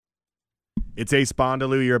It's Ace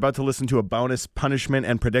Bondaloo. You're about to listen to a bonus punishment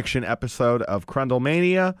and prediction episode of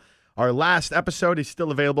Crundlemania. Our last episode is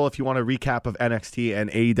still available if you want a recap of NXT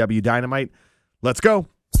and AEW Dynamite. Let's go.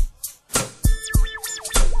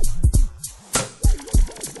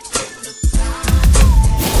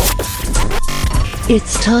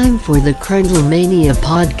 It's time for the Crundlemania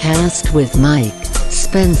podcast with Mike,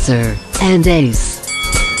 Spencer, and Ace.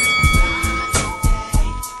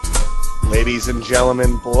 Ladies and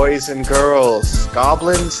gentlemen, boys and girls,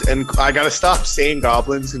 goblins, and I gotta stop saying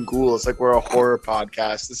goblins and ghouls like we're a horror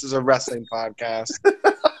podcast. This is a wrestling podcast.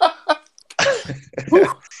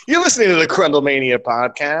 You're listening to the Crundlemania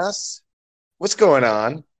podcast. What's going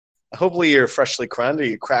on? Hopefully you're freshly crunded, or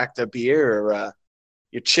you cracked a beer, or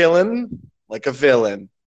you're chilling like a villain.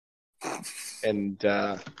 And,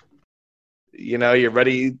 you're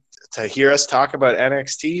ready to hear us talk about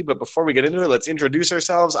NXT. But before we get into it, let's introduce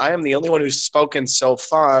ourselves. I am the only one who's spoken so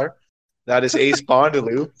far. That is Ace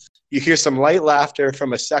Bondaloo. You hear some light laughter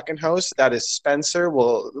from a second host. That is Spencer.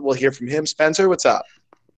 We'll hear from him. Spencer, what's up?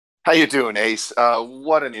 How you doing, Ace?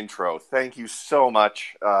 What an intro. Thank you so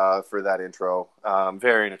much for that intro.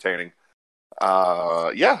 Very entertaining.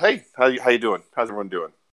 Hey, how you doing? How's everyone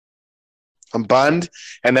doing? I'm bunned.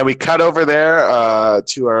 And then we cut over there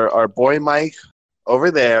to our boy Mike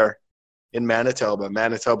over there in Manitoba.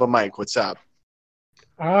 Manitoba Mike, what's up?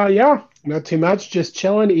 Yeah, not too much. Just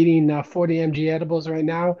chilling, eating 40 mg edibles right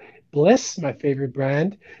now. Bliss, my favorite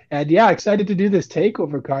brand. And yeah, excited to do this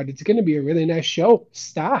takeover card. It's going to be a really nice show.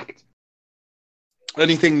 Stacked.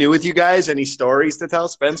 Anything new with you guys? Any stories to tell,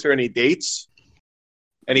 Spencer? Any dates?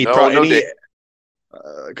 No date.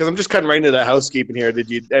 Because I'm just cutting right into the housekeeping here.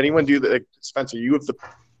 Did anyone do the Spencer? You have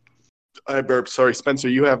the Spencer,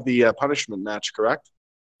 you have the punishment match, correct?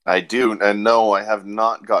 I do, and no, I have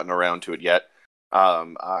not gotten around to it yet.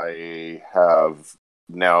 I have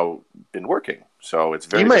now been working, so it's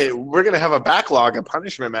very. We're gonna have a backlog of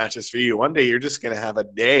punishment matches for you. One day, you're just gonna have a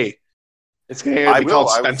day. It's gonna be called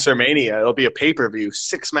Spencer Mania. It'll be a pay-per-view,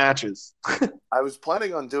 6 matches. I was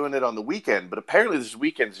planning on doing it on the weekend, but apparently this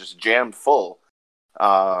weekend's just jammed full.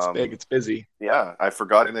 It's big. It's busy. Yeah, I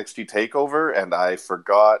forgot NXT TakeOver, and I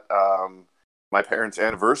forgot my parents'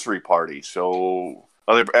 anniversary party. So,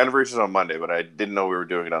 their anniversary's on Monday, but I didn't know we were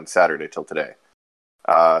doing it on Saturday till today.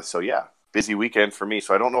 So yeah, busy weekend for me.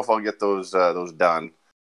 So I don't know if I'll get those done.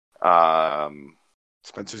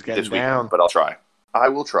 Spencer's getting this down, weekend, but I'll try. I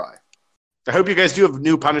will try. I hope you guys do have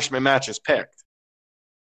new punishment matches picked.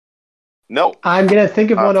 No, I'm gonna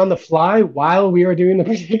think of one on the fly while we are doing the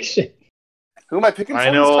prediction. Who am I picking for? I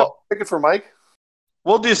know. Picking for Mike?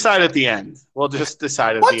 We'll decide at the end. We'll just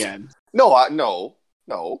decide at the end. No.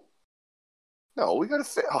 We gotta.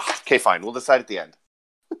 Okay, fine. We'll decide at the end.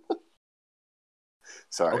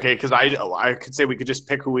 Sorry. Okay, because I could say we could just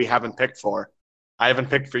pick who we haven't picked for. I haven't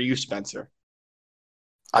picked for you, Spencer.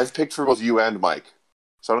 I've picked for both you and Mike,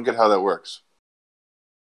 so I don't get how that works.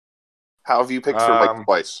 How have you picked for Mike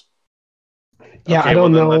twice? Yeah, okay, I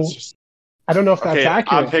don't know. I don't know if that's okay,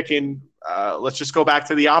 accurate. I'm picking. Let's just go back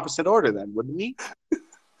to the opposite order then, wouldn't we?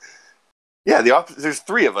 Yeah, there's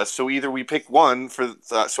 3 of us, so either we pick one for.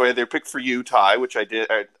 So I either pick for you, Ty, which I did.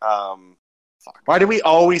 Why do we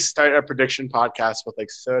always start a prediction podcast with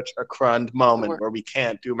like such a crund moment where we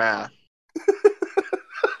can't do math?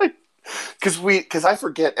 Because I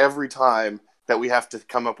forget every time that we have to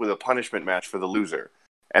come up with a punishment match for the loser,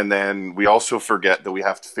 and then we also forget that we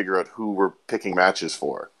have to figure out who we're picking matches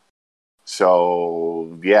for.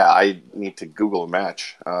 So yeah, I need to Google a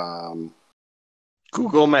match.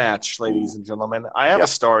 Google match, ladies and gentlemen. I have a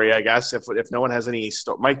story, I guess. If no one has any,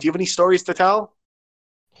 Mike, do you have any stories to tell?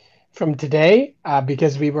 From today,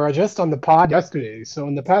 because we were just on the pod yesterday. So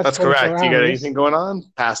in the past, that's correct. Hours, you got anything going on?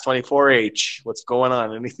 Past 24H. What's going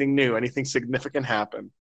on? Anything new? Anything significant happen?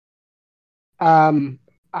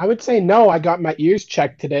 I would say no. I got my ears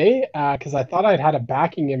checked today because I thought I'd had a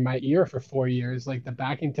backing in my ear for 4 years, like the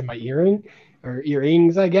backing to my earring or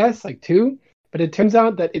earrings, I guess, like 2. But it turns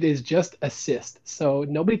out that it is just a cyst. So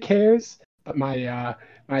nobody cares. But my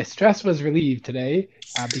stress was relieved today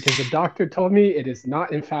because the doctor told me it is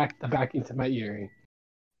not, in fact, the backing to my earring.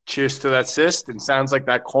 Cheers to that cyst. And sounds like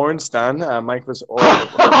that corn's done. Mike was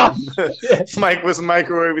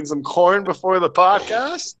microwaving some corn before the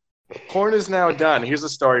podcast. Corn is now done. Here's a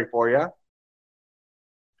story for you.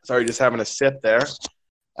 Sorry, just having a sip there.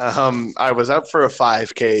 I was out for a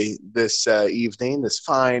 5K this evening, this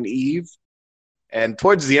fine eve. And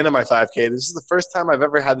towards the end of my 5K, this is the first time I've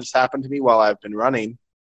ever had this happen to me while I've been running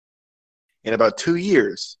in about 2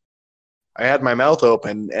 years. I had my mouth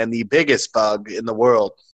open, and the biggest bug in the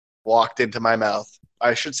world walked into my mouth.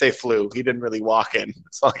 I should say flew. He didn't really walk in.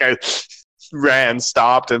 It's like ran,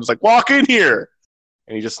 stopped, and was like, walk in here.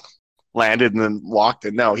 And he just landed and then walked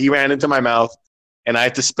in. No, he ran into my mouth, and I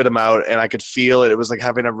had to spit him out, and I could feel it. It was like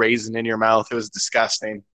having a raisin in your mouth. It was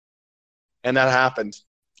disgusting. And that happened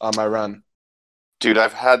on my run. Dude,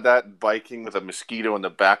 I've had that biking with a mosquito in the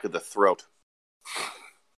back of the throat.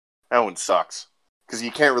 That one sucks. Because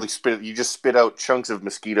you can't really spit it. You just spit out chunks of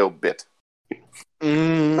mosquito bit.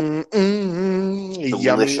 Yummy,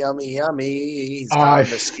 yummy, yummy. He's got a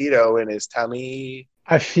mosquito in his tummy.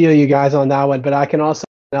 I feel you guys on that one, but I can also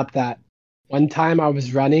up that one time I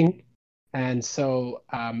was running, and so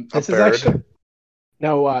this is actually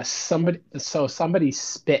somebody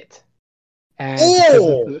spit, and because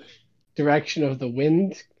of the direction of the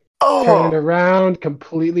wind, turned around,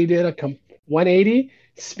 completely did a 180,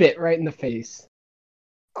 spit right in the face.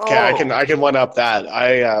 Okay, I can one up that.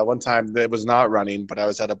 I one time it was not running, but I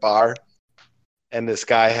was at a bar, and this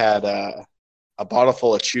guy had a bottle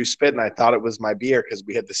full of chew spit, and I thought it was my beer because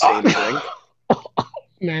we had the same drink.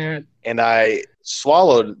 Man. And I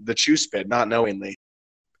swallowed the chew spit, not knowingly,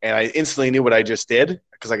 and I instantly knew what I just did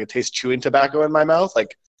because I could taste chewing tobacco in my mouth,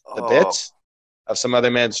 like the bits of some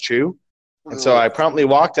other man's chew. And so I promptly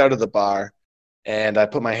walked out of the bar, and I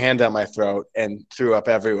put my hand down my throat and threw up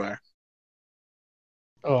everywhere.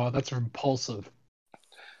 Oh, that's repulsive.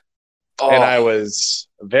 And I was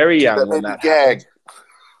very young when that happened.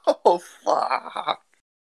 Oh, fuck.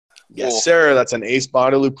 Yes, sir. That's an Ace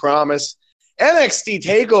Bondaloo promise. NXT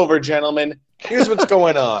TakeOver, gentlemen. Here's what's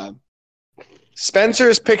going on. Spencer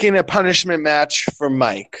is picking a punishment match for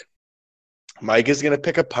Mike. Mike is going to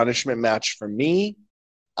pick a punishment match for me.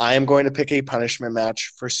 I am going to pick a punishment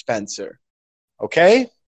match for Spencer. Okay?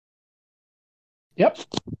 Yep.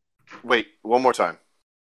 Wait, one more time.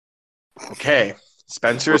 Okay.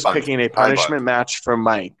 Spencer is picking a punishment match for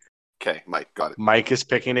Mike. Okay, Mike, got it. Mike is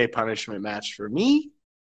picking a punishment match for me.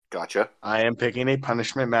 Gotcha. I am picking a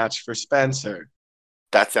punishment match for Spencer.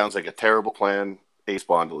 That sounds like a terrible plan, Ace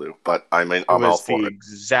Bondaloo, but I'm all for it. The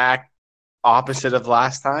exact opposite of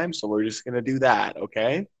last time, so we're just going to do that,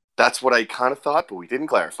 okay? That's what I kind of thought, but we didn't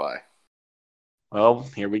clarify. Well,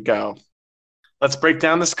 here we go. Let's break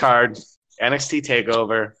down this card. NXT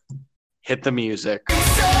TakeOver. Hit the music.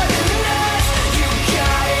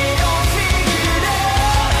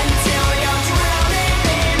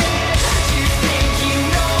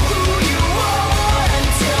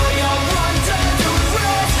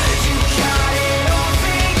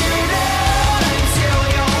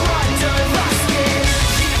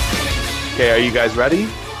 Okay, are you guys ready?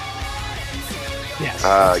 Yes.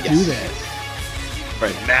 Yes. Do this.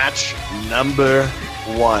 Right, match number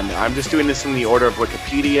 1. I'm just doing this in the order of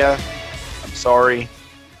Wikipedia. I'm sorry.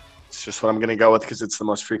 It's just what I'm going to go with because it's the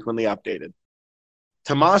most frequently updated.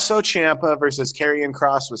 Tommaso Ciampa versus Karrion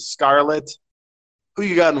Kross with Scarlett. Who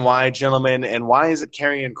you got and why, gentlemen? And why is it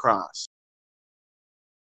Karrion Kross?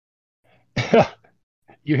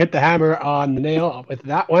 You hit the hammer on the nail with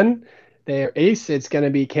that one. There, Ace, it's going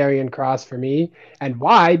to be Karrion Kross for me. And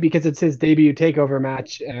why? Because it's his debut takeover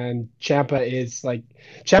match, and Ciampa's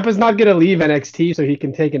not going to leave NXT, so he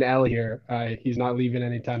can take an L here. He's not leaving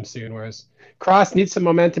anytime soon, whereas Kross needs some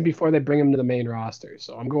momentum before they bring him to the main roster.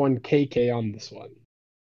 So I'm going KK on this one.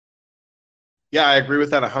 Yeah, I agree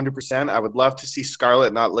with that 100%. I would love to see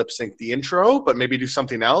Scarlett not lip sync the intro, but maybe do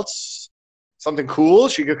something else, something cool.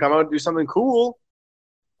 She could come out and do something cool.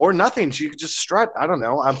 Or nothing. She could just strut. I don't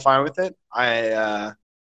know. I'm fine with it. I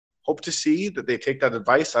hope to see that they take that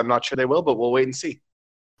advice. I'm not sure they will, but we'll wait and see.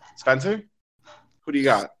 Spencer, who do you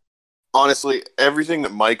got? Honestly, everything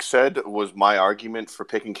that Mike said was my argument for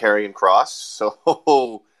picking Karrion Kross. So,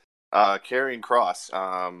 Karrion Kross,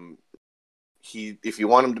 if you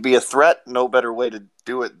want him to be a threat, no better way to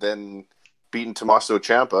do it than beating Tommaso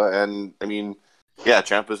Ciampa. And, I mean, yeah,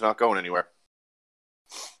 Ciampa's not going anywhere.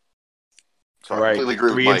 So all right, I agree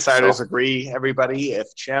 3 with Mike, insiders so. agree, everybody.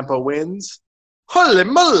 If Ciampa wins, holy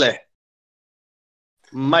moly.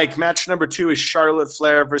 Mike, match number 2 is Charlotte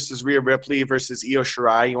Flair versus Rhea Ripley versus Io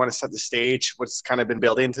Shirai. You want to set the stage? What's kind of been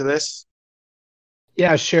built into this?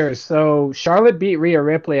 Yeah, sure. So Charlotte beat Rhea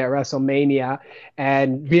Ripley at WrestleMania,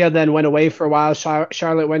 and Rhea then went away for a while.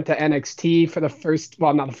 Charlotte went to NXT for the first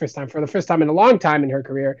time in a long time in her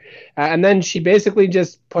career. And then she basically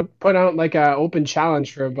just put out like an open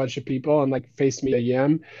challenge for a bunch of people and like faced Mia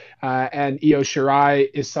Yim. And Io Shirai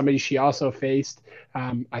is somebody she also faced.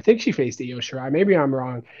 I think she faced Io Shirai. Maybe I'm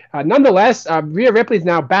wrong. Nonetheless, Rhea Ripley's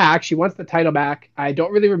now back. She wants the title back. I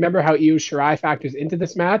don't really remember how Io Shirai factors into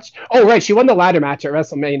this match. Oh, right. She won the ladder match at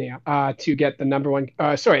WrestleMania to get the number one.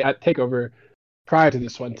 At TakeOver prior to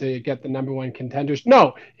this one to get the number one contenders.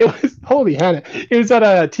 No, it was holy Hannah. It was at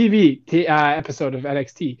a episode of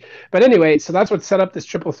NXT. But anyway, so that's what set up this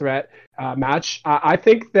triple threat match. I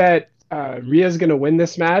think that Rhea's going to win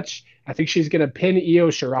this match. I think she's going to pin Io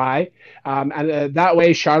Shirai. And that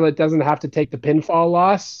way, Charlotte doesn't have to take the pinfall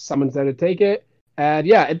loss. Someone's there to take it. And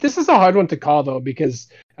yeah, this is a hard one to call, though, because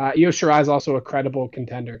Io Shirai is also a credible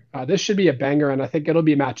contender. This should be a banger, and I think it'll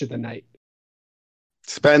be match of the night.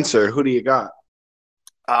 Spencer, who do you got?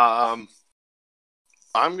 I'm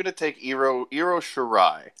going to take Io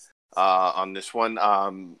Shirai on this one.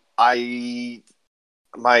 My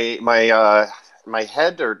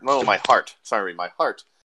heart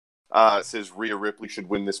says Rhea Ripley should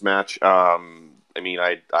win this match. I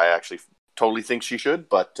actually totally think she should,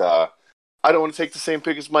 but I don't want to take the same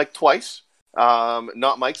pick as Mike twice.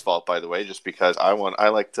 Not Mike's fault, by the way, just because I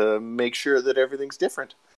like to make sure that everything's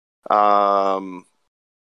different.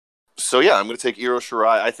 So yeah, I'm going to take Io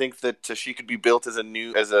Shirai. I think that she could be built as a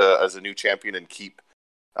new champion and keep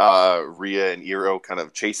Rhea and Io kind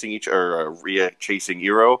of chasing Rhea chasing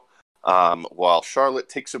Io, while Charlotte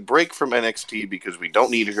takes a break from NXT because we don't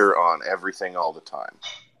need her on everything all the time.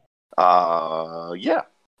 Yeah,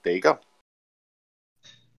 there you go.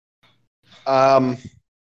 I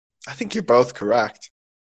think you're both correct.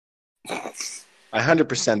 I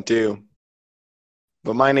 100% do.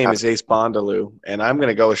 But my name is Ace Bondaloo, and I'm going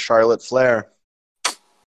to go with Charlotte Flair. I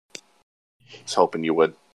was hoping you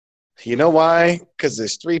would. You know why? Because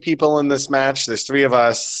there's 3 people in this match. There's 3 of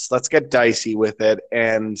us. Let's get dicey with it.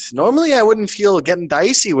 And normally I wouldn't feel getting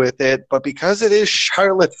dicey with it, but because it is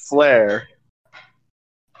Charlotte Flair,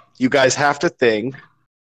 you guys have to think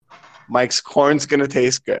Mike's corn's going to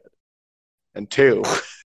taste good. And 2,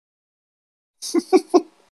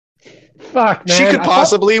 Fuck, man. She could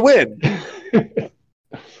possibly win.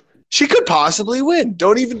 She could possibly win.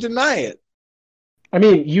 Don't even deny it. I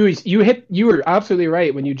mean, you were absolutely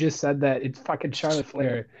right when you just said that it's fucking Charlotte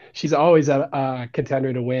Flair. She's always a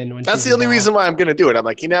contender to win. That's the only reason why I'm going to do it. I'm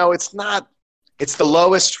like, it's the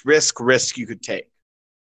lowest risk you could take.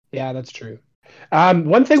 Yeah, that's true.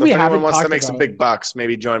 One thing we haven't talked about. If anyone wants to make some big bucks,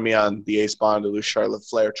 maybe join me on the Ace Bondaloo Charlotte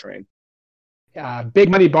Flair train. Big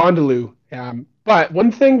money Bondaloo. But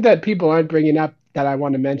one thing that people aren't bringing up that I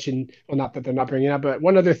want to mention, well, not that they're not bringing up, but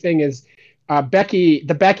one other thing is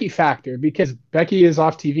the Becky factor, because Becky is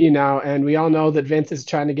off TV now, and we all know that Vince is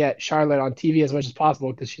trying to get Charlotte on TV as much as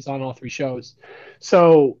possible because she's on all 3 shows.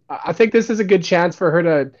 So I think this is a good chance for her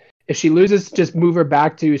to, if she loses, just move her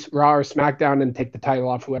back to Raw or SmackDown and take the title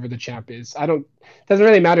off whoever the champ is. It doesn't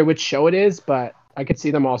really matter which show it is, but I could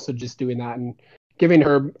see them also just doing that and giving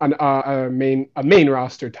her a main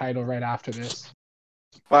roster title right after this.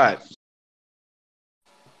 But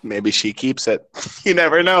maybe she keeps it. You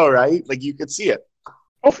never know, right? Like, you could see it.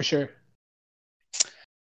 Oh, for sure.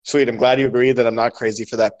 Sweet. I'm glad you agree that I'm not crazy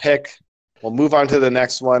for that pick. We'll move on to the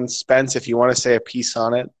next one. Spence, if you want to say a piece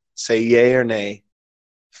on it, say yay or nay.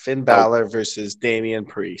 Finn Balor versus Damian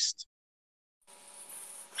Priest.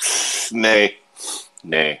 Nay.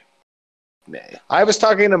 I was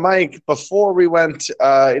talking to Mike before we went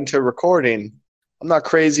into recording. I'm not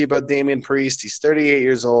crazy about Damian Priest. He's 38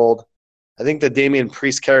 years old. I think the Damian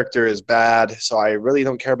Priest character is bad, so I really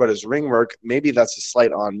don't care about his ring work. Maybe that's a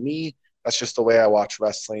slight on me. That's just the way I watch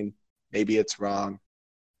wrestling. Maybe it's wrong.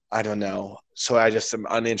 I don't know. So I just am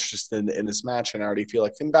uninterested in this match, and I already feel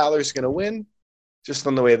like Finn Balor is going to win just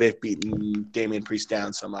on the way they've beaten Damian Priest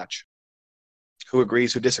down so much. Who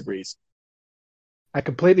agrees? Who disagrees? I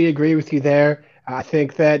completely agree with you there. I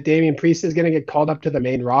think that Damian Priest is going to get called up to the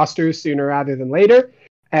main roster sooner rather than later,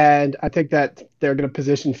 and I think that they're going to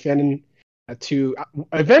position Finn to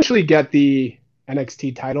eventually get the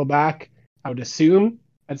NXT title back, I would assume,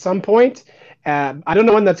 at some point. I don't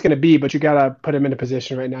know when that's going to be, but you got to put him in a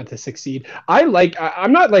position right now to succeed. I'm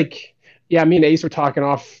not like, yeah, me and Ace were talking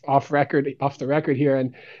off the record here,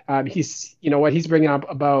 and he's, what he's bringing up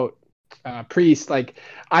about Priest. Like,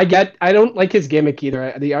 I don't like his gimmick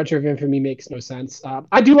either. The Archer of Infamy makes no sense.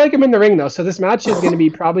 I do like him in the ring, though, so this match is going to be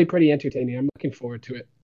probably pretty entertaining. I'm looking forward to it.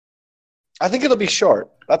 I think it'll be short.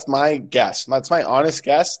 That's my guess. That's my honest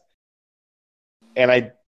guess. And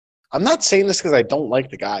I'm not saying this because I don't like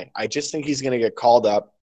the guy. I just think he's going to get called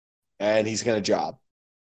up and he's going to job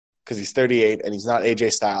because he's 38 and he's not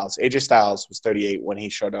AJ Styles. AJ Styles was 38 when he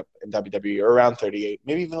showed up in WWE, or around 38,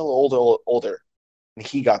 maybe even a little older, and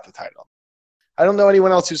he got the title. I don't know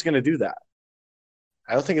anyone else who's going to do that.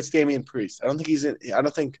 I don't think it's Damian Priest. I don't think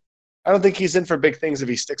he's in for big things if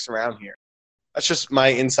he sticks around here. That's just my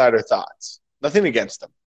insider thoughts. Nothing against him.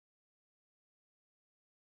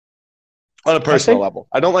 On a personal level.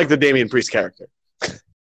 I don't like the Damian Priest character.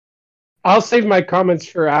 I'll save my comments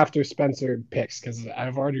for after Spencer picks because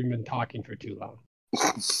I've already been talking for too long.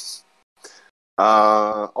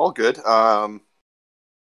 All good. Sorry,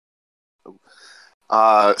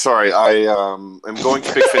 I am going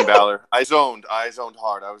to pick Finn Balor. I zoned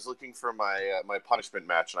hard. I was looking for my my punishment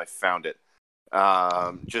match and I found it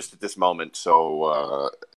just at this moment.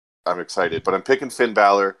 So I'm excited, but I'm picking Finn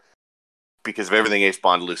Balor because of everything Ace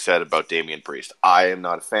Bondaloo said about Damian Priest. I am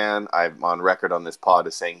not a fan. I'm on record on this pod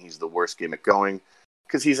as saying he's the worst gimmick going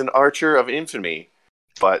because he's an archer of infamy.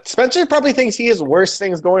 But Spencer probably thinks he has worse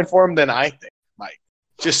things going for him than I think, Mike.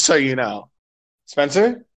 Just so you know,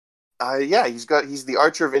 Spencer. yeah, he's the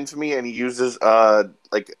archer of infamy, and he uses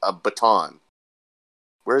like a baton.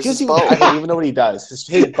 Where's his bow? I don't even know what he does.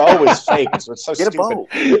 His bow is fake, so it's so Get stupid. a bow.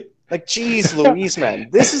 Like, geez, Louise, man,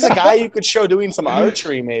 this is a guy you could show doing some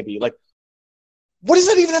archery, maybe. Like, what does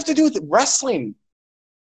that even have to do with wrestling?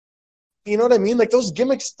 You know what I mean? Like, those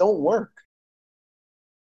gimmicks don't work.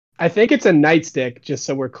 I think it's a nightstick, just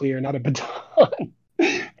so we're clear, not a baton.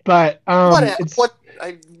 But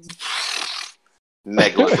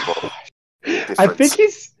negligible. I think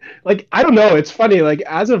he's like, I don't know. It's funny. Like,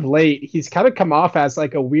 as of late, he's kind of come off as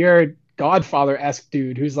like a weird Godfather-esque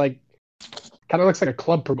dude who's like kind of looks like a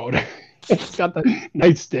club promoter. He's got the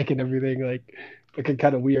nightstick and everything, like looking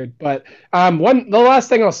kind of weird. But the last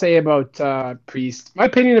thing I'll say about Priest, my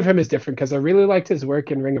opinion of him is different because I really liked his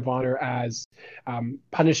work in Ring of Honor as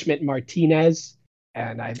Punishment Martinez,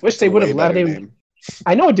 and I wish they would have let him. Name.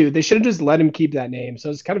 I know, dude. They should have just let him keep that name.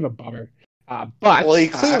 So it's kind of a bummer. But well, he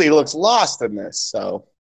clearly looks lost in this. So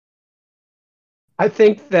I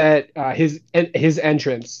think that his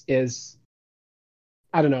entrance is,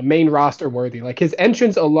 I don't know, main roster worthy. Like his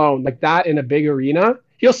entrance alone, like that in a big arena,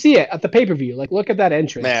 you'll see it at the pay-per-view. Like, look at that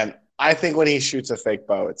entrance. Man, I think when he shoots a fake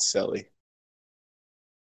bow, it's silly.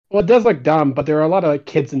 Well, it does look dumb, but there are a lot of like,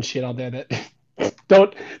 kids and shit out there that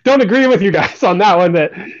don't agree with you guys on that one.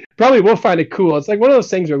 That probably will find it cool. It's like one of those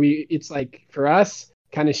things where it's like for us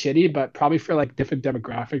kind of shitty, but probably for like different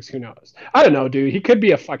demographics, who knows? I don't know, dude. He could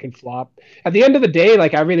be a fucking flop. At the end of the day,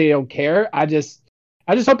 like I really don't care. I just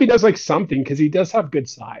hope he does like something because he does have good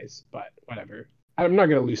size. But whatever. I'm not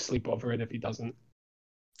gonna lose sleep over it if he doesn't.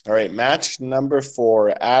 All right, match number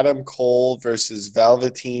 4, Adam Cole versus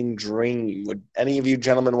Velveteen Dream. Would any of you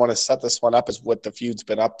gentlemen want to set this one up as what the feud's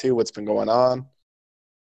been up to, what's been going on?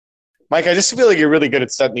 Mike, I just feel like you're really good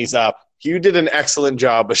at setting these up. You did an excellent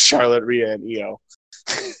job with Charlotte, Rhea, and Io.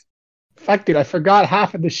 Fuck, dude, I forgot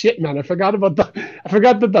half of the shit, man. I forgot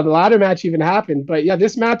that the ladder match even happened. But yeah,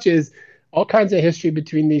 this match is all kinds of history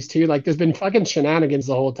between these two. Like, there's been fucking shenanigans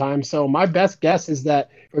the whole time. So my best guess is that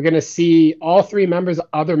we're going to see all 3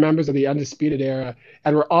 other members of the Undisputed Era.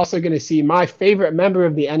 And we're also going to see my favorite member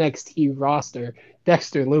of the NXT roster,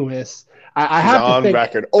 Dexter Lumis. I have to think...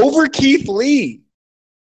 record. Over Keith Lee.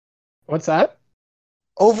 What's that?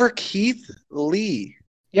 Over Keith Lee.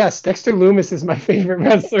 Yes, Dexter Lumis is my favorite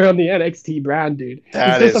wrestler on the NXT brand, dude.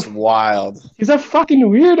 That is wild. He's a fucking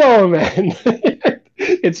weirdo, man.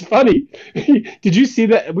 It's funny. Did you see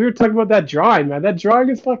that? We were talking about that drawing, man. That drawing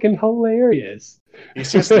is fucking hilarious. He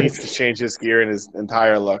just needs to change his gear and his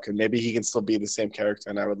entire look, and maybe he can still be the same character,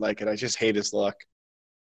 and I would like it. I just hate his look.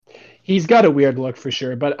 He's got a weird look for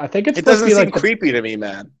sure, but I think it doesn't seem creepy to me,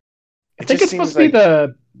 man. I think it's supposed to be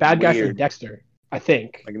the bad guy from Dexter. I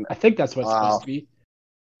think that's what it's supposed to be.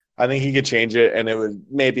 I think he could change it, and it would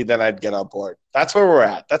maybe then I'd get on board. That's where we're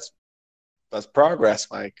at. That's progress,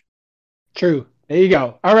 Mike. True. There you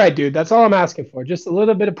go. All right, dude. That's all I'm asking for. Just a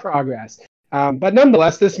little bit of progress. But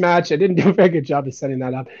nonetheless, this match, I didn't do a very good job of setting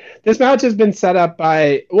that up. This match has been set up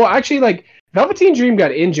by, well, actually, like, Velveteen Dream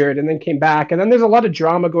got injured and then came back. And then there's a lot of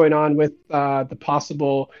drama going on with the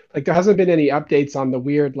possible, like, there hasn't been any updates on the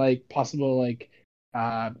weird, like, possible, like,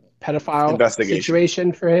 pedophile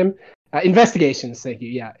situation for him. Investigations, thank you,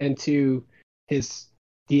 yeah, into his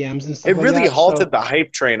DMs and stuff. It really halted the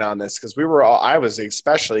hype train on this because I was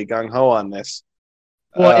especially gung ho on this.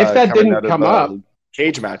 Well, if that didn't come up,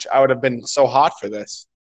 cage match, I would have been so hot for this.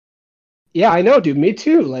 Yeah, I know, dude. Me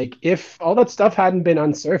too. Like, if all that stuff hadn't been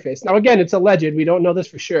unsurfaced. Now, again, it's alleged. We don't know this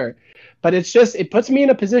for sure, but it's just it puts me in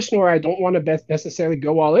a position where I don't want to necessarily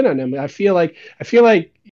go all in on him. I feel like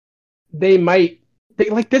they might.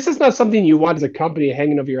 Like, this is not something you want as a company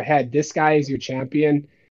hanging over your head. This guy is your champion,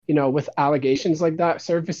 you know, with allegations like that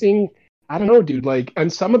surfacing. I don't know, dude. Like,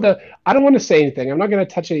 and some of I don't want to say anything. I'm not going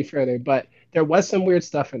to touch any further, but there was some weird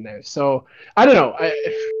stuff in there. So, I don't know.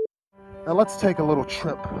 Now, let's take a little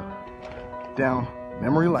trip down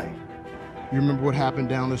memory lane. You remember what happened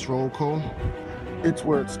down this road, Cole? It's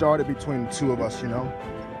where it started between the two of us, you know?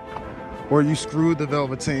 Where you screwed the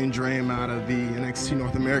Velveteen Dream out of the NXT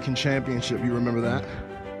North American Championship. You remember that?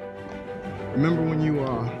 Remember when you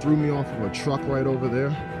threw me off of a truck right over there?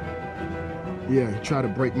 Yeah, you tried to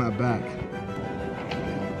break my back.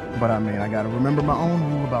 But I mean, I gotta remember my own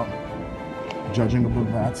rule about judging a book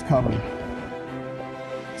that's cover.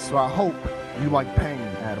 So I hope you like pain,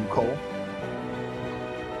 Adam Cole,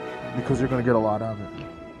 because you're gonna get a lot of it.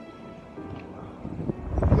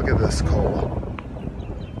 Look at this, Cole.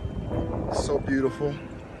 So beautiful.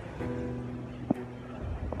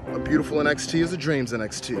 A beautiful NXT is a dreams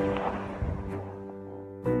NXT.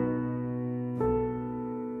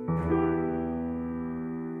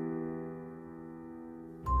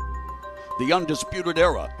 The Undisputed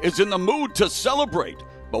Era is in the mood to celebrate,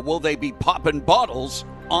 but will they be popping bottles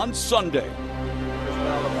on Sunday?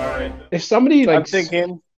 If somebody I'm like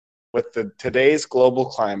thinking with today's global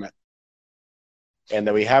climate, and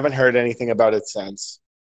that we haven't heard anything about it since,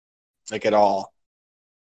 like at all,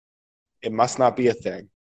 it must not be a thing.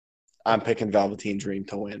 I'm picking Velveteen Dream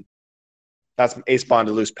to win. That's Ace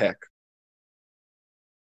Bondaloo's pick.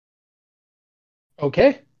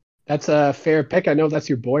 Okay, that's a fair pick. I know that's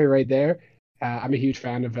your boy right there. I'm a huge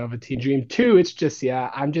fan of Velveteen Dream too. It's just,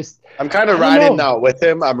 I'm kind of I don't riding know. now with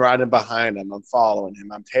him. I'm riding behind him. I'm following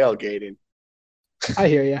him. I'm tailgating. I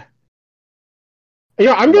hear you.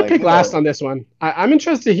 I'm gonna Like, pick last no. on this one. I'm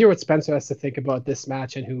interested to hear what Spencer has to think about this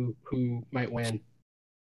match and who might win.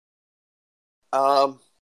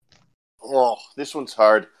 This one's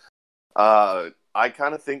hard. I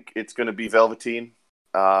kind of think it's going to be Velveteen.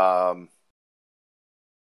 I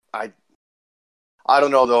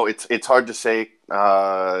don't know though. It's hard to say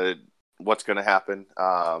what's going to happen.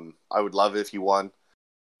 I would love it if he won.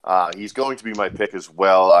 He's going to be my pick as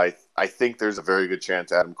well. I think there's a very good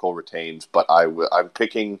chance Adam Cole retains, but I'm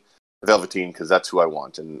picking Velveteen because that's who I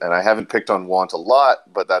want, and I haven't picked on Want a lot,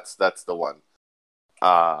 but that's the one.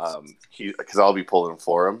 Because I'll be pulling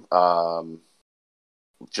for him,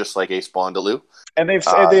 just like Ace Bondaloo. And they've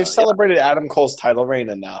celebrated Adam Cole's title reign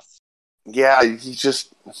enough. Yeah,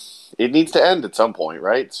 it needs to end at some point,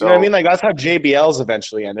 right? So You know what I mean? Like, that's how JBL's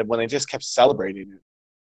eventually ended, when they just kept celebrating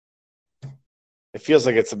it. It feels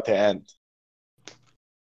like it's about to end.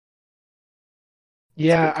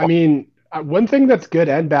 Yeah, I mean, one thing that's good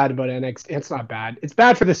and bad about NXT, it's not bad. It's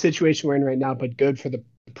bad for the situation we're in right now, but good for the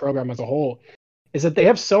program as a whole, is that they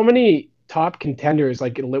have so many top contenders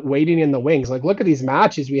like waiting in the wings. Like, look at these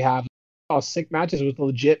matches we have, all sick matches with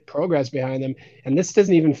legit progress behind them, and this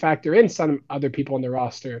doesn't even factor in some other people on the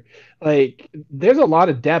roster. Like, there's a lot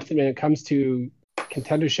of depth when it comes to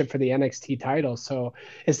contendership for the NXT title. So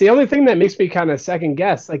it's the only thing that makes me kind of second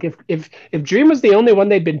guess. Like, if Dream was the only one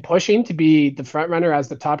they'd been pushing to be the front runner as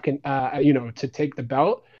the top, to take the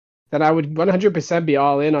belt, then I would 100% be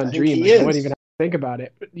all in on Dream. I wouldn't even have to think about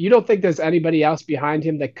it. But you don't think there's anybody else behind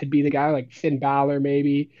him that could be the guy, like Finn Balor,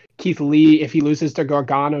 maybe Keith Lee? If he loses to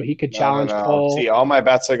Gargano, he could challenge Cole. See, all my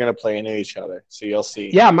bets are going to play into each other, so you'll see.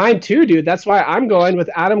 Yeah, mine too, dude. That's why I'm going with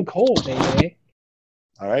Adam Cole, baby.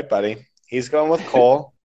 All right, buddy. He's going with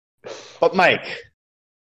Cole. But, Mike,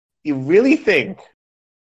 you really think,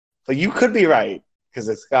 but you could be right, because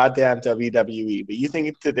it's goddamn WWE, but you think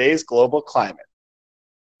in today's global climate,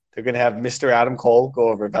 they're going to have Mr. Adam Cole go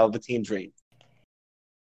over Velveteen Dream?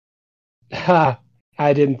 I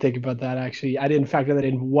didn't think about that, actually. I didn't factor that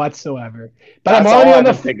in whatsoever. But That's I'm already all on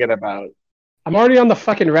I've the been thinking about. I'm already on the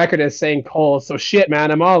fucking record as saying Cole, so shit,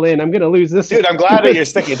 man, I'm all in. I'm gonna lose this. Dude, I'm glad that you're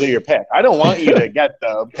sticking to your pick. I don't want you to get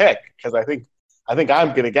the pick, because I think I'm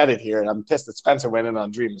going to get it here, and I'm pissed that Spencer went in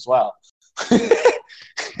on Dream as well.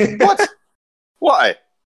 what? Why?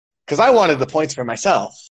 Because I wanted the points for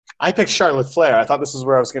myself. I picked Charlotte Flair. I thought this is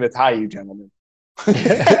where I was going to tie you, gentlemen.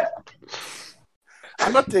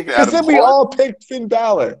 I'm not taking Because Adam then we Cole. all picked Finn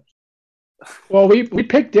Balor. Well, we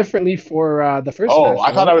picked differently for the first. Oh, match,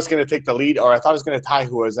 I thought right? I was going to take the lead, or I thought I was going to tie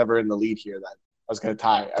who was ever in the lead here. Then I was going to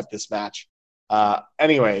tie at this match.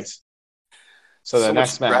 Anyways, so the So much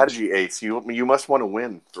next match, strategy, Ace. You must want to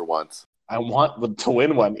win for once. I want to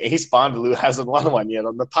win one. Ace Bondaloo hasn't won one yet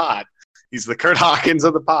on the pod. He's the Kurt Hawkins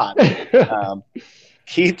of the pod.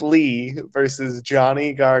 Keith Lee versus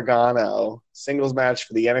Johnny Gargano, singles match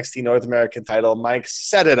for the NXT North American title. Mike,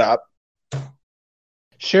 set it up.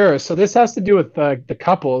 Sure. So this has to do with the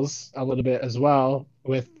couples a little bit as well,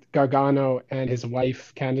 with Gargano and his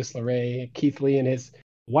wife, Candice LeRae, Keith Lee and his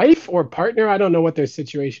wife or partner. I don't know what their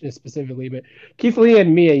situation is specifically, but Keith Lee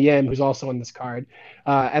and Mia Yim, who's also on this card.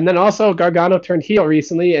 And then also Gargano turned heel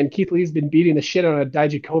recently, and Keith Lee's been beating the shit out of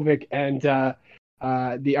Dijakovic and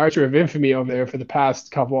the Archer of Infamy over there for the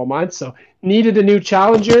past couple of months. So needed a new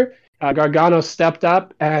challenger. Gargano stepped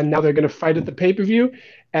up, and now they're going to fight at the pay-per-view.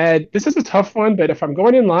 And this is a tough one, but if I'm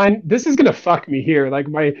going in line, this is gonna fuck me here. Like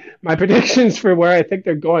my predictions for where I think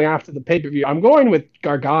they're going after the pay-per-view. I'm going with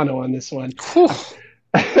Gargano on this one.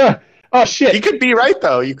 Oh shit! You could be right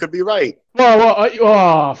though. You could be right.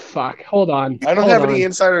 Oh fuck! Hold on. I don't have any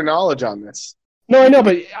insider knowledge on this. No, I know,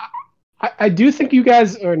 but I do think you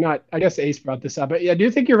guys are not. I guess Ace brought this up, but I do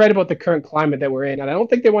think you're right about the current climate that we're in, and I don't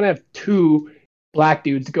think they want to have two black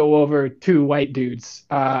dudes go over two white dudes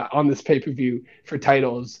on this pay-per-view for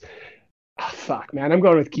titles. Oh, fuck, man. I'm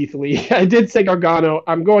going with Keith Lee. I did say Gargano.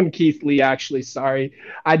 I'm going Keith Lee, actually. Sorry.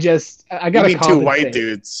 I got to two white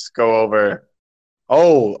dudes go over.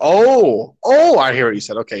 Oh, I hear what you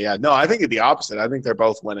said. Okay, yeah. No, I think it's the opposite. I think they're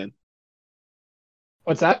both winning.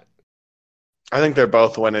 What's that? I think they're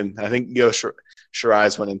both winning. I think Io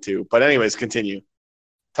Shirai's winning too. But anyways, continue.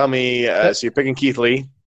 Tell me, so you're picking Keith Lee?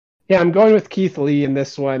 Yeah, I'm going with Keith Lee in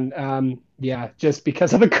this one. Just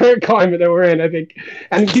because of the current climate that we're in, I think.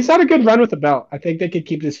 And he's had a good run with the belt. I think they could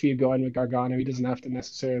keep this feud going with Gargano. He doesn't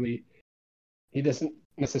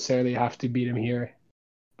necessarily have to beat him here.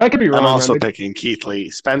 I could be wrong. I'm also picking Keith Lee.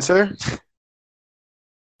 Spencer?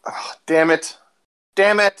 Oh, damn it.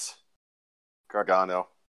 Gargano.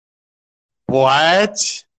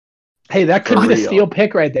 What? Hey, that could be the steal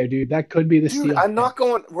pick right there, dude. That could be the steal.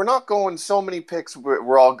 We're not going so many picks.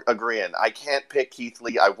 We're all agreeing. I can't pick Keith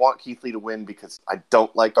Lee. I want Keith Lee to win because I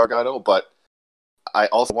don't like Gargano, but I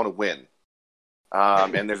also want to win.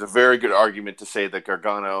 And there's a very good argument to say that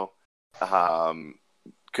Gargano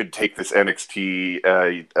could take this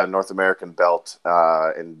NXT North American belt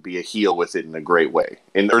and be a heel with it in a great way.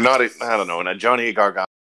 In a Johnny Gargano,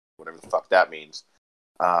 whatever the fuck that means.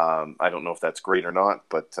 I don't know if that's great or not,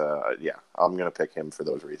 but yeah, I'm going to pick him for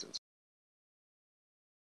those reasons.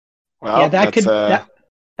 Well, yeah, that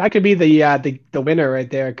could be the winner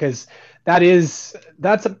right there, because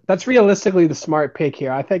that's realistically the smart pick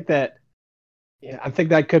here. I think that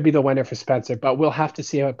could be the winner for Spencer, but we'll have to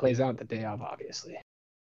see how it plays out the day of, obviously.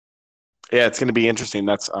 Yeah, it's going to be interesting.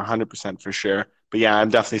 That's 100% for sure. But yeah, I'm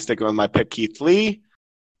definitely sticking with my pick, Keith Lee.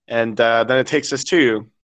 And then it takes us to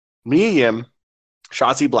Mia Yim,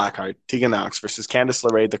 Shotzi Blackheart, Tegan Nox versus Candice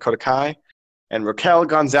LeRae, Dakota Kai, and Raquel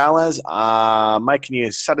Gonzalez. Mike, can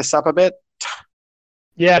you set us up a bit?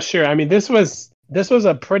 Yeah, sure. I mean, this was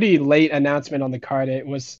a pretty late announcement on the card. It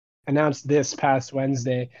was announced this past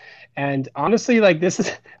Wednesday. And honestly,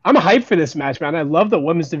 I'm hyped for this match, man. I love the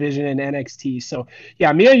women's division in NXT. So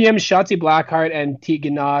yeah, Mia Yim, Shotzi Blackheart, and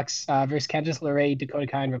Tegan Nox versus Candice LeRae, Dakota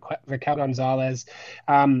Kai, and Raquel Gonzalez.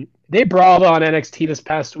 They brawled on NXT this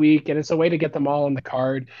past week, and it's a way to get them all on the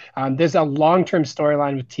card. There's a long-term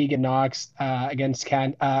storyline with Tegan Nox against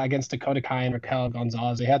Dakota Kai and Raquel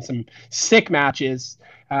Gonzalez. They had some sick matches.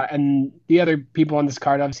 And the other people on this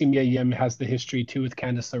card, obviously Mia Yim has the history too with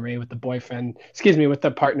Candice LeRae, with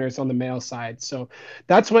the partners on the male side. So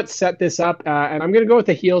that's what set this up. And I'm going to go with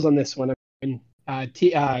the heels on this one.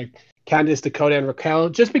 Candice, Dakota, and Raquel,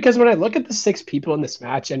 just because when I look at the 6 people in this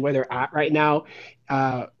match and where they're at right now,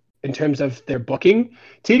 in terms of their booking,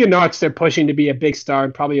 Tegan Nox, they're pushing to be a big star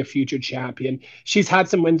and probably a future champion. She's had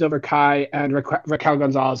some wins over Kai and Raquel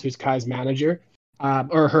Gonzalez, who's Kai's manager,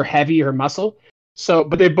 or her muscle. So,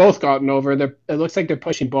 but they've both gotten over. It looks like they're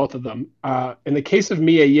pushing both of them. In the case of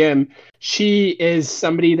Mia Yim, she is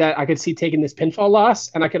somebody that I could see taking this pinfall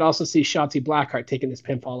loss, and I could also see Shotzi Blackheart taking this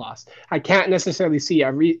pinfall loss. I can't necessarily see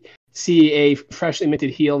a freshly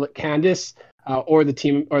minted heel Candice or the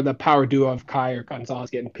team or the power duo of Kai or Gonzalez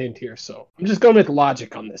getting pinned here. So I'm just going with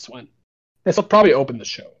logic on this one. This will probably open the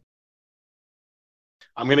show.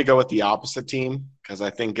 I'm going to go with the opposite team because I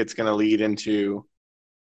think it's going to lead into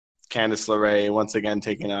Candice LeRae once again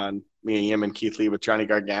taking on Mia Yim and Keith Lee with Johnny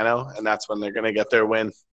Gargano, and that's when they're going to get their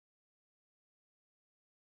win.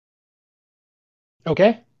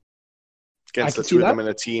 Okay. Against the two of them in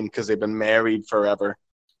a team because they've been married forever.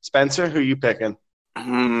 Spencer, who are you picking?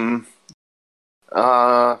 I'm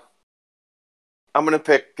going to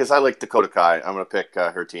pick, because I like Dakota Kai, I'm going to pick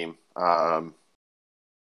her team.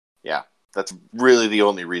 Yeah, that's really the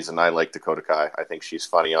only reason I like Dakota Kai. I think she's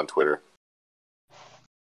funny on Twitter.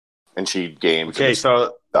 And she games. Okay,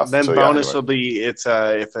 so then bonus will be if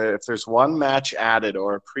there's one match added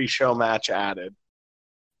or a pre-show match added,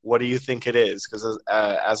 what do you think it is? Because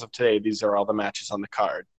as of today, these are all the matches on the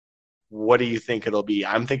card. What do you think it'll be?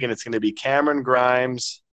 I'm thinking it's going to be Cameron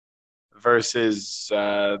Grimes versus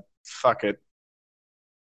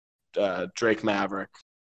Drake Maverick.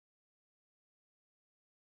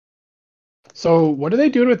 So what are they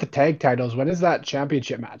doing with the tag titles? What is that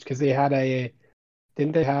championship match? Because they had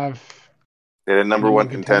didn't they have? They had a number one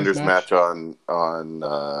contenders match on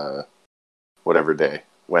whatever day,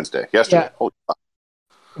 Wednesday, yesterday. Yeah. Holy fuck.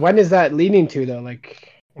 When is that leading to though?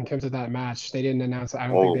 Like in terms of that match, they didn't announce. I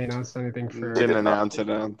don't think Oh. they announced anything for Didn't did not. announce it,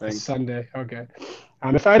 I don't think. Sunday. Okay.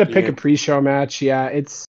 If I had to pick Yeah. a pre-show match, yeah,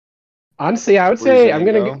 it's honestly I would say I'm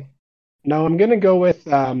gonna go with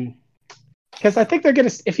because I think they're gonna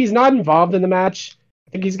if he's not involved in the match,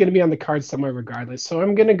 I think he's gonna be on the card somewhere regardless. So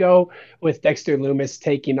I'm gonna go with Dexter Loomis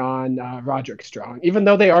taking on Roderick Strong, even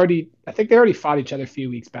though I think they already fought each other a few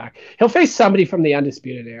weeks back. He'll face somebody from the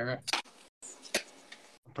Undisputed Era.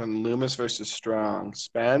 From Loomis versus Strong.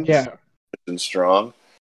 Spence? Yeah. And Strong.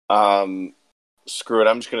 Screw it.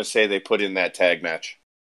 I'm just going to say they put in that tag match.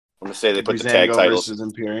 I'm going to say they put the tag Breezango titles. versus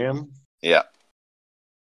Imperium. Yeah.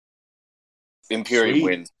 Imperium Sweet.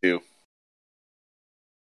 wins too.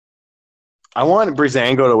 I want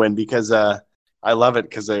Breezango to win because I love it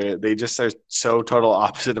because they just are so total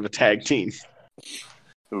opposite of a tag team.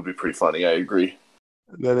 It would be pretty funny. I agree.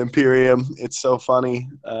 That Imperium, it's so funny.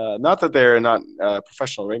 Not that they're not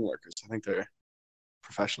professional ring workers. I think they're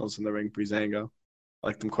professionals in the ring. Breezango, I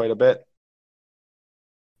like them quite a bit.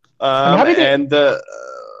 happy to-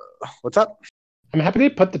 What's up? I'm happy they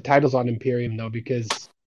put the titles on Imperium though, because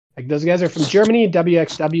like those guys are from Germany,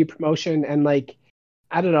 WXW promotion, and like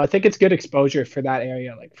I don't know, I think it's good exposure for that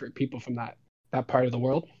area, like for people from that part of the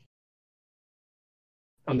world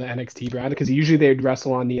on the NXT brand, because usually they'd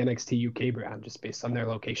wrestle on the NXT UK brand just based on their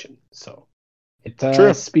location. So it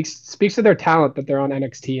True. speaks to their talent that they're on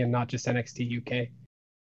NXT and not just NXT UK.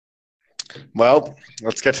 Well,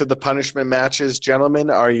 let's get to the punishment matches, gentlemen.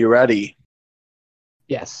 Are you ready?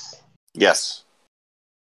 Yes. Yes.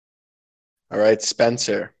 All right,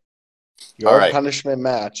 Spencer. Your All right. punishment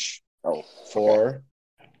match Oh. for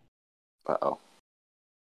Uh-oh.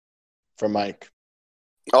 Mike.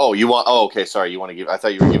 Oh, you want? Oh, okay. Sorry. You want to give? I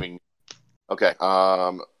thought you were giving. Okay.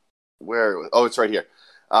 Where? Oh, it's right here.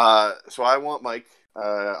 So I want Mike.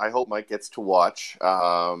 I hope Mike gets to watch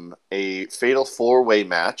a fatal 4-way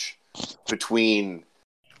match between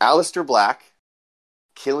Aleister Black,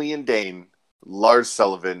 Killian Dane, Lars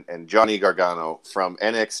Sullivan, and Johnny Gargano from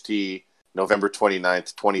NXT November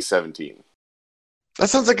 29th, 2017. That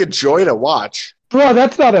sounds like a joy to watch. Bro,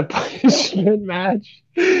 that's not a punishment match.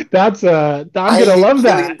 That's I'm gonna love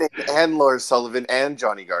that. Killian Dane and Lars Sullivan and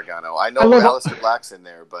Johnny Gargano. I know I love- Aleister Black's in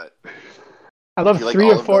there, but I love do you like three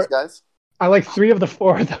all or of four. those guys? I like 3 of the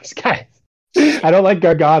 4 of those guys. I don't like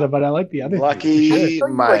Gargano, but I like the other. Lucky three, for sure. Don't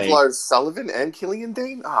you Mike. like Lars Sullivan and Killian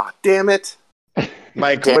Dane? Ah, damn it.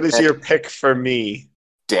 Mike, Damn what is it. your pick for me?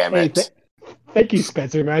 Damn Hey, it. thank you,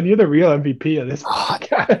 Spencer, man. You're the real MVP of this Ah,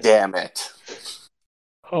 podcast. damn it.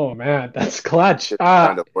 Oh man, that's clutch. It's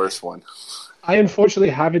kind of worse one. I unfortunately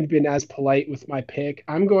haven't been as polite with my pick.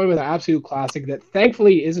 I'm going with an absolute classic that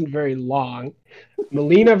thankfully isn't very long.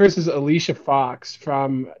 Melina versus Alicia Fox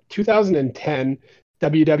from 2010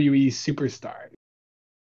 WWE Superstar.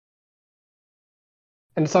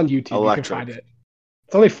 And it's on YouTube. Electric. You can find it.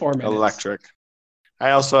 It's only 4 minutes. Electric.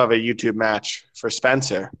 I also have a YouTube match for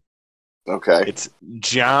Spencer. Okay. It's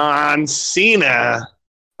John Cena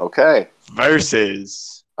Okay.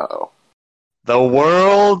 versus Uh-oh. the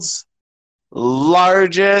world's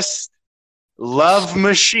largest love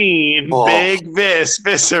machine, Oh. Big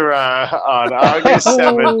Viscera, on August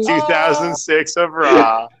 7th, 2006 of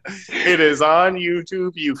Raw. It is on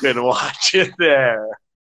YouTube. You can watch it there.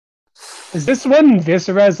 Is this when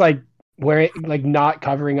Viscera's like not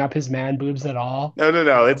covering up his man boobs at all?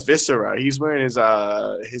 No. It's Viscera. He's wearing his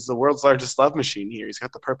the world's largest love machine here. He's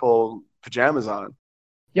got the purple pajamas on.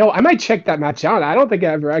 Yo, I might check that match out. I don't think I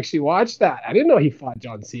ever actually watched that. I didn't know he fought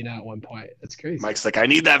John Cena at one point. That's crazy. Mike's like, I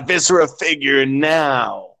need that Viscera figure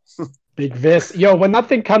now. Big Vis. Yo, when that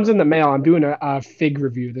thing comes in the mail, I'm doing a Fig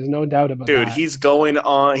review. There's no doubt about Dude, that. he's going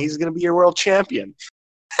to be your world champion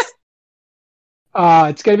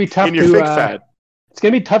It's gonna be tough in your to fig fed. It's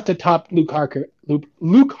gonna be tough to top Luke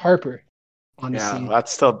Harper on the Yeah, scene.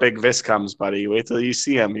 that's till Big Vis comes, buddy. Wait till you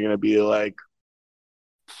see him. You're going to be like,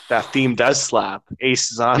 that theme does slap.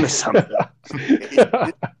 Ace is on to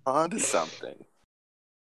something. On to something.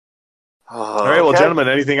 All right, well, Okay. gentlemen,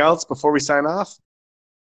 anything else before we sign off?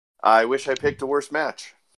 I wish I picked a worse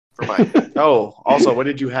match for Mike. Oh, also, what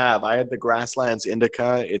did you have? I had the Grasslands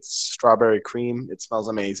Indica. It's strawberry cream. It smells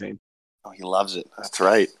amazing. Oh, he loves it. That's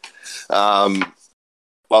right.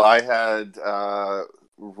 Well, I had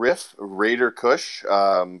Riff Raider Kush.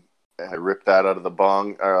 I ripped that out of the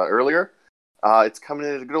bong earlier. It's coming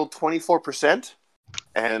in at a good old 24%,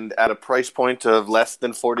 and at a price point of less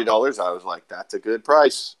than $40. I was like, that's a good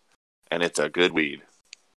price, and it's a good weed.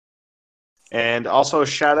 And also,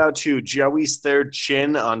 shout out to Joey's Third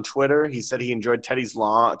Chin on Twitter. He said he enjoyed Teddy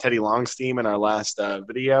Long's theme in our last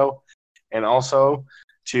video. And also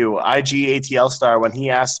to IGATL Star when he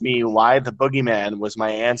asked me why the Boogeyman was my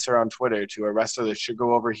answer on Twitter to a wrestler that should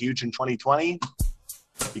go over huge in 2020.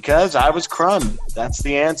 Because I was Crumb. That's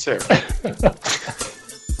the answer.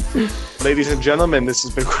 Ladies and gentlemen, this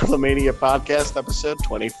has been Crundlemania Podcast, episode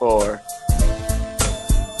 24.